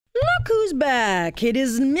He's back. It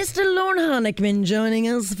is Mr. Lorne Honickman joining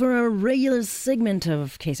us for a regular segment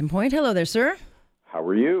of Case in Point. Hello there, sir. How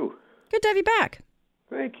are you? Good to have you back.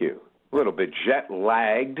 Thank you. A little bit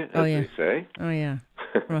jet-lagged, as they say. Oh, yeah.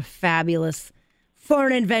 From a fabulous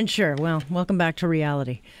foreign adventure. Well, welcome back to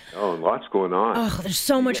reality. Oh, and lots going on. Oh, there's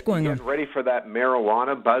so much going on. Getting ready for that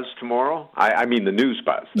marijuana buzz tomorrow? I mean the news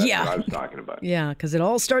buzz. That's what I was talking about. Yeah, because it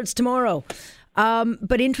all starts tomorrow.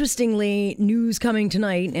 But interestingly, news coming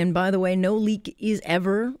tonight, and by the way, no leak is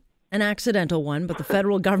ever an accidental one, but the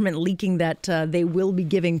federal government leaking that they will be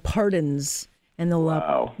giving pardons, and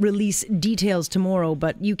they'll release details tomorrow.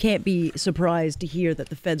 But you can't be surprised to hear that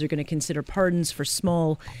the feds are going to consider pardons for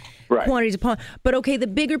small quantities of pot. But okay, the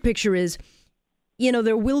bigger picture is,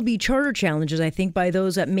 there will be charter challenges, I think, by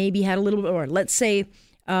those that maybe had a little bit, or let's say,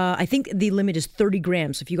 I think the limit is 30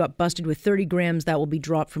 grams. So if you got busted with 30 grams, that will be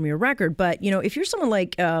dropped from your record. But, if you're someone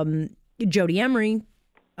like Jody Emery,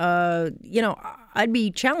 I'd be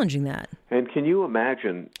challenging that. And can you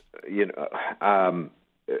imagine,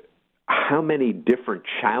 how many different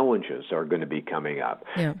challenges are going to be coming up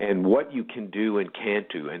and what you can do and can't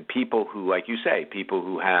do, and people who, like you say, people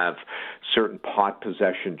who have certain pot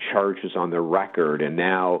possession charges on their record, and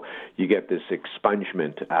now you get this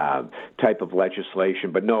expungement type of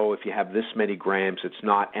legislation. But no, if you have this many grams, it's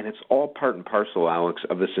not. And it's all part and parcel, Alex,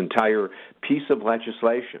 of this entire piece of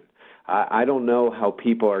legislation. I don't know how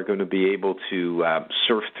people are going to be able to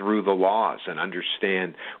surf through the laws and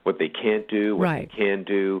understand what they can't do, what they can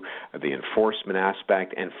do, the enforcement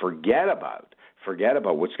aspect, and forget about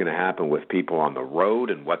what's going to happen with people on the road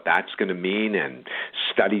and what that's going to mean, and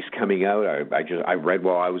studies coming out. I read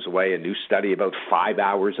while I was away a new study about 5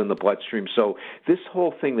 hours in the bloodstream. So this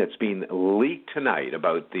whole thing that's being leaked tonight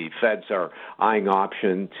about the feds are eyeing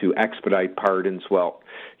option to expedite pardons, well,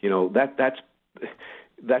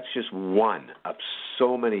 that's just one of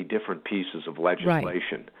so many different pieces of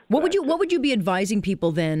legislation. Right. What would you be advising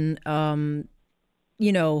people then,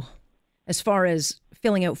 as far as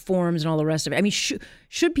filling out forms and all the rest of it? I mean,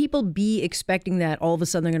 should people be expecting that all of a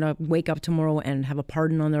sudden they're going to wake up tomorrow and have a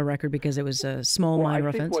pardon on their record because it was a small minor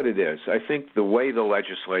offense? I think what it is, I think the way the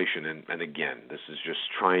legislation, and again, this is just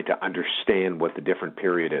trying to understand what the different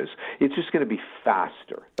period is, it's just going to be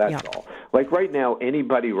faster. That's all. Like right now,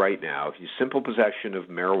 anybody right now, if you simple possession of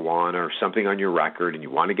marijuana or something on your record and you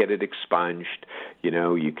want to get it expunged,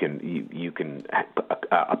 you can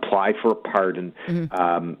apply for a pardon,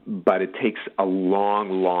 but it takes a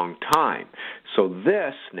long time. So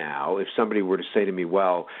this now, if somebody were to say to me,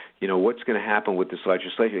 well, what's going to happen with this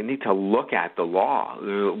legislation? We need to look at the law.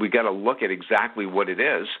 We got to look at exactly what it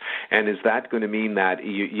is, and is that going to mean that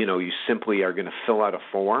you simply are going to fill out a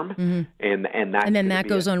form, and then that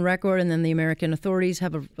goes on record, and then the American authorities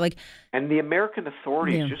have and the American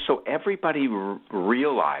authorities, just so everybody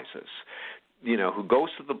realizes, who goes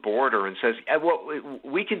to the border and says, well,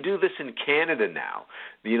 we can do this in Canada now.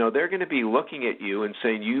 They're going to be looking at you and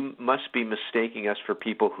saying, you must be mistaking us for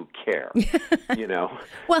people who care,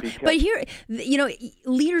 Well, but here,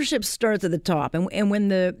 leadership starts at the top. And when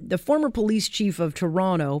the former police chief of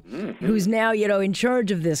Toronto, who's now, in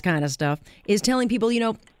charge of this kind of stuff, is telling people,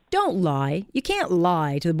 don't lie. You can't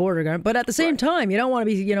lie to the border guard. But at the same time, you don't want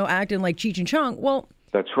to be, acting like Cheech and Chong. Well,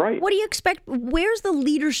 that's right. What do you expect? Where's the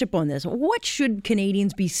leadership on this? What should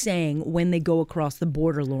Canadians be saying when they go across the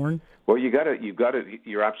border, Lorne? Well,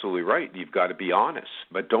 you're absolutely right. You've got to be honest,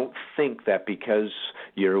 but don't think that because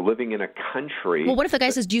you're living in a country. Well, what if the guy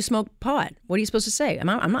says, "Do you smoke pot?" What are you supposed to say?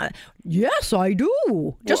 I'm not. Yes, I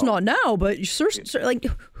do. Just not now, but sir,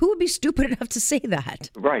 who would be stupid enough to say that?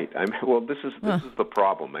 Right. This is the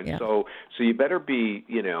problem, and so you better be,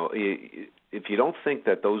 if you don't think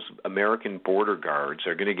that those American border guards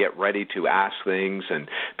are going to get ready to ask things, and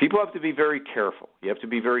people have to be very careful. You have to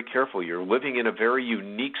be very careful. You're living in a very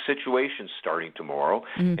unique situation starting tomorrow,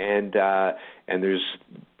 and there's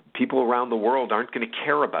people around the world aren't going to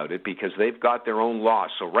care about it because they've got their own laws.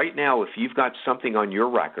 So right now, if you've got something on your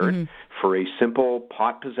record for a simple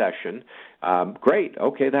pot possession, great.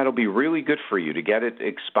 Okay, that'll be really good for you to get it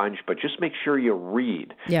expunged, but just make sure you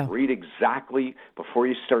read. Yeah. Read exactly before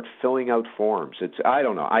you start filling out forms. I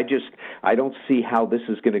don't know. I don't see how this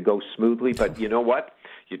is going to go smoothly, but you know what?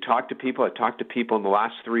 You talk to people. I talked to people in the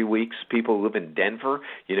last 3 weeks, people who live in Denver,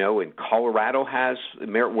 in Colorado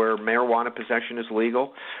where marijuana possession is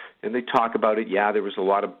legal. And they talk about it. Yeah, there was a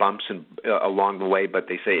lot of bumps along the way, but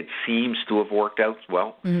they say it seems to have worked out.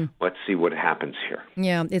 Well, let's see what happens here.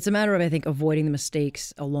 Yeah, it's a matter of, I think, avoiding the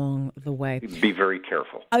mistakes along the way. Be very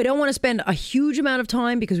careful. I don't want to spend a huge amount of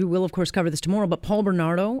time because we will, of course, cover this tomorrow, but Paul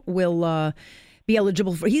Bernardo will be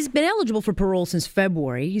eligible for. He's been eligible for parole since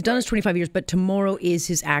February. He's done his 25 years, but tomorrow is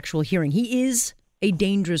his actual hearing. He is a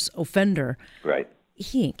dangerous offender. Right.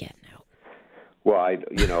 He ain't getting out. Well,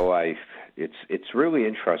 it's really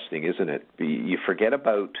interesting, isn't it? You forget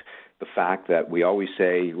about the fact that we always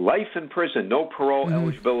say life in prison, no parole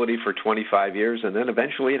eligibility for 25 years, and then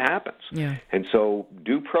eventually it happens. Yeah. And so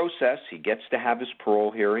due process, he gets to have his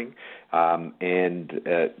parole hearing, and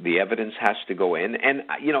the evidence has to go in. And,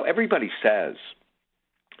 everybody says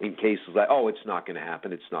in cases like, it's not going to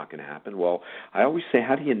happen, it's not going to happen. Well, I always say,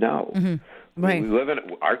 how do you know? Right. We live in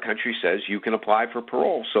our country says you can apply for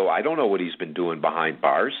parole. So I don't know what he's been doing behind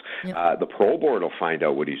bars. Yep. The parole board will find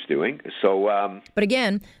out what he's doing. So, but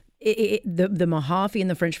again, the Mahaffey and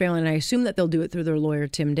the French family, and I assume that they'll do it through their lawyer,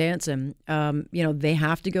 Tim Danson, they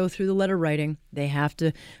have to go through the letter writing. They have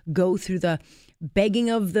to go through the begging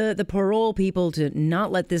of the parole people to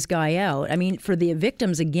not let this guy out. I mean, for the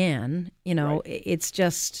victims, again, right. It's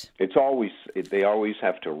just... They always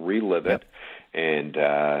have to relive it.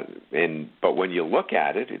 But when you look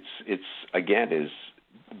at it, it's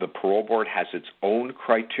the parole board has its own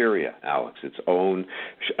criteria, Alex, its own.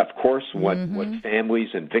 Of course, what families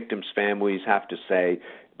and victims' families have to say,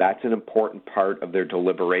 that's an important part of their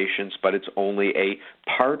deliberations, but it's only a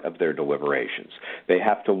part of their deliberations. They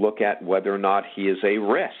have to look at whether or not he is a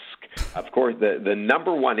risk. Of course, the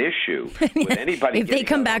number one issue with anybody... If they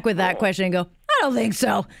come back with that question and go, I don't think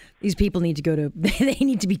so, these people need to they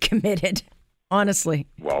need to be committed, honestly.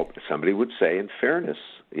 Well, somebody would say, in fairness,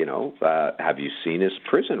 have you seen his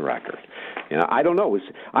prison record? I don't know.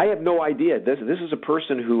 I have no idea. This is a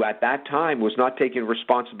person who, at that time, was not taking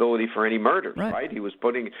responsibility for any murders. Right? He was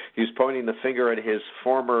pointing the finger at his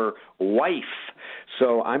former wife.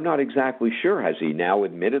 So I'm not exactly sure. Has he now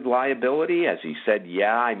admitted liability? Has he said,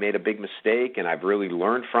 "Yeah, I made a big mistake, and I've really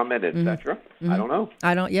learned from it," etc.? I don't know.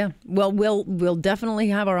 Yeah. Well, we'll definitely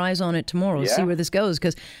have our eyes on it tomorrow. See where this goes,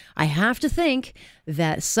 because I have to think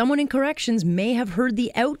that someone in corrections may have heard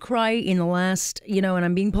the outcry in the last, and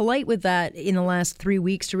I'm being polite with that, in the last 3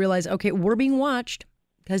 weeks to realize, okay, we're being watched.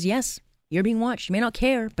 Because yes, you're being watched. You may not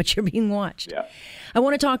care, but you're being watched. Yeah. I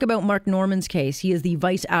want to talk about Mark Norman's case. He is the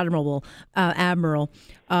vice admiral,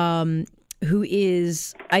 who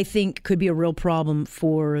is, I think, could be a real problem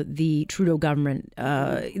for the Trudeau government.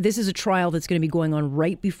 This is a trial that's going to be going on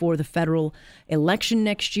right before the federal election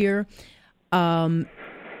next year.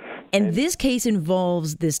 And this case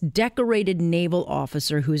involves this decorated naval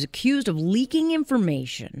officer who is accused of leaking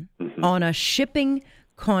information on a shipping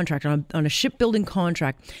contract, on a shipbuilding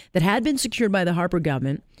contract that had been secured by the Harper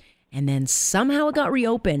government. And then somehow it got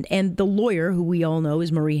reopened. And the lawyer, who we all know is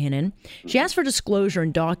Marie Henein, she asked for disclosure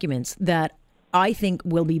and documents that I think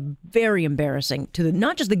will be very embarrassing to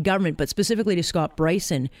not just the government, but specifically to Scott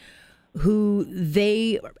Bryson, who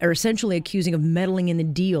they are essentially accusing of meddling in the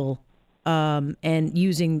deal and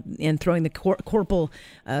throwing the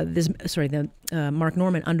Mark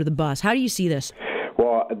Norman under the bus. How do you see this?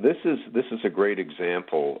 Well, this is a great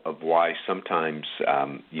example of why sometimes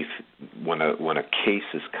when a case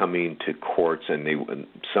is coming to courts and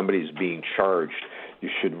somebody's being charged, you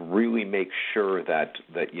should really make sure that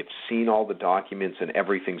you've seen all the documents and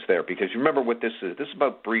everything's there. Because remember what this is. This is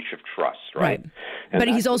about breach of trust, right? But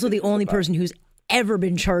he's also the only person who's ever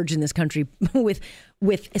been charged in this country with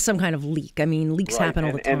some kind of leak. I mean, leaks happen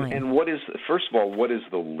all the time. And first of all, what is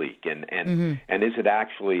the leak? And is it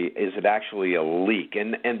actually a leak?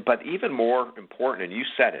 But even more important, and you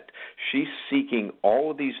said it, she's seeking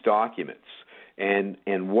all of these documents, and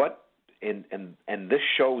this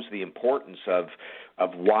shows the importance of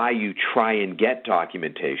why you try and get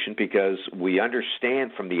documentation, because we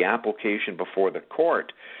understand from the application before the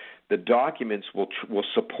court, the documents will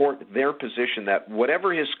support their position that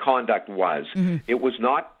whatever his conduct was, it was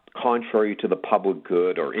not contrary to the public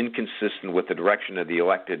good or inconsistent with the direction of the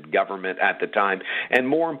elected government at the time. And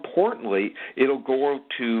more importantly, it'll go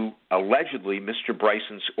to, allegedly, Mr.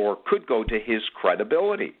 Bryson's, or could go to his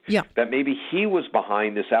credibility. Yeah. That maybe he was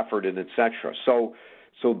behind this effort and et cetera. So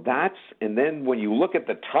that's, and then when you look at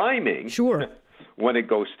the timing, when it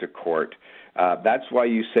goes to court, that's why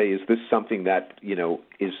you say, is this something that,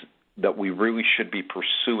 that we really should be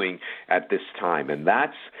pursuing at this time? And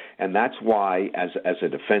that's why, as a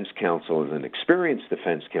defense counsel, as an experienced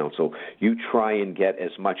defense counsel, you try and get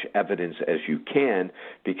as much evidence as you can,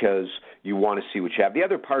 because you want to see what you have. The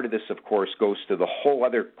other part of this, of course, goes to the whole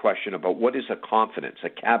other question about what is a confidence, a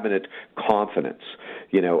cabinet confidence.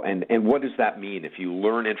 and what does that mean if you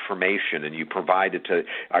learn information and you provide it to,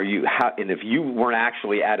 and if you weren't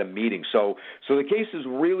actually at a meeting? So the case is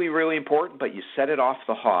really, really important, but you said it off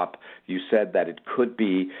the hop. You said that it could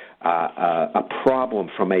be a problem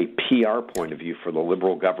from a PR point of view for the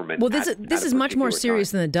Liberal government. Well, this is much more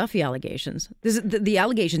serious than the Duffy allegations. The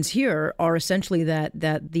allegations here are essentially that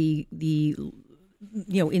the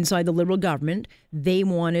inside the Liberal government, they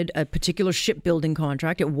wanted a particular shipbuilding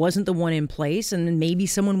contract. It wasn't the one in place, and then maybe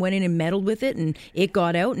someone went in and meddled with it, and it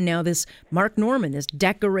got out, and now this Mark Norman, this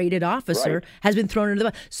decorated officer, has been thrown into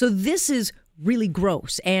the... So this is really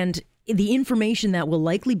gross, and the information that will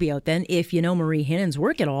likely be out then, if you know Marie Hinnan's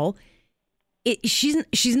work at all,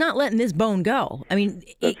 she's not letting this bone go. I mean,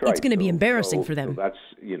 it's going to be embarrassing for them. So that's,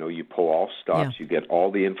 you pull all stops, you get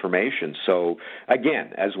all the information. So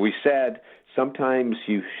again, as we said, sometimes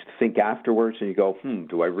you think afterwards and you go,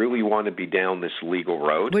 do I really want to be down this legal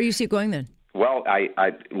road? Where do you see it going then? Well,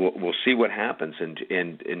 we'll see what happens,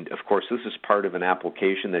 and of course this is part of an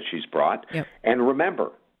application that she's brought. Yep. And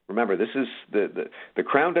remember, this is the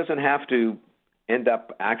Crown doesn't have to end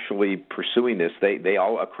up actually pursuing this.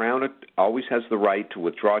 A Crown always has the right to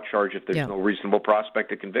withdraw a charge if there's no reasonable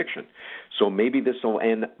prospect of conviction. So maybe this will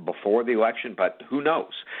end before the election, but who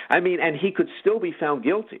knows? I mean, and he could still be found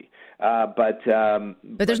guilty. But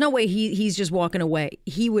there's no way he's just walking away.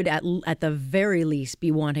 He would at the very least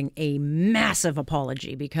be wanting a massive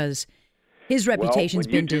apology because his reputation's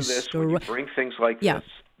been destroyed. When you bring things like this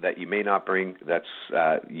that you may not bring, that's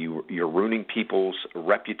you're ruining people's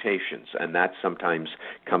reputations, and that sometimes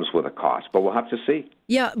comes with a cost. But we'll have to see.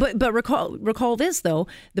 Yeah, but recall this though: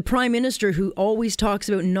 the Prime Minister, who always talks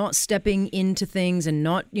about not stepping into things and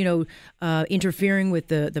not interfering with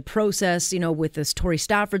the process, with this Tory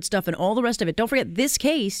Stafford stuff and all the rest of it. Don't forget this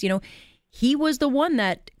case. He was the one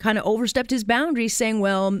that kind of overstepped his boundaries, saying,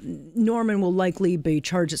 "Well, Norman will likely be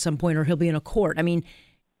charged at some point, or he'll be in a court." I mean,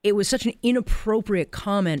 it was such an inappropriate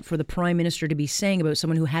comment for the Prime Minister to be saying about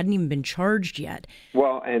someone who hadn't even been charged yet.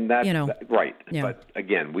 Well, and that's right. Yeah. But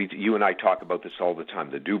again, you and I talk about this all the time,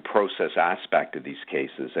 the due process aspect of these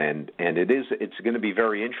cases, and it's going to be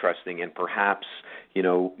very interesting. And perhaps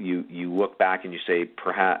you look back and you say,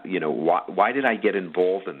 perhaps why did I get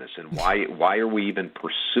involved in this, and why are we even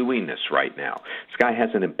pursuing this right now? This guy has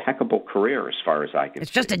an impeccable career, as far as I can see. It's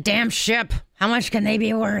just a damn ship. How much can they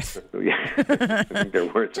be worth? I think they're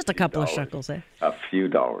worth just a couple of shekels, eh? A few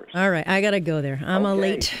dollars. All right, I got to go there. I'm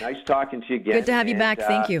late. Nice talking to you again. Good to have you back.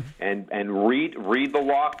 Thank you. And read the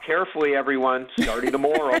law carefully, everyone, starting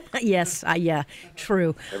tomorrow. Yes, yeah,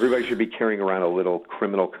 true. Everybody should be carrying around a little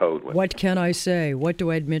criminal code with What can I say? What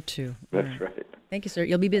do I admit to? That's right. Thank you, sir.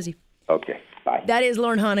 You'll be busy. Okay, bye. That is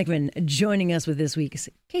Lauren Honickman joining us with this week's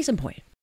Case in Point.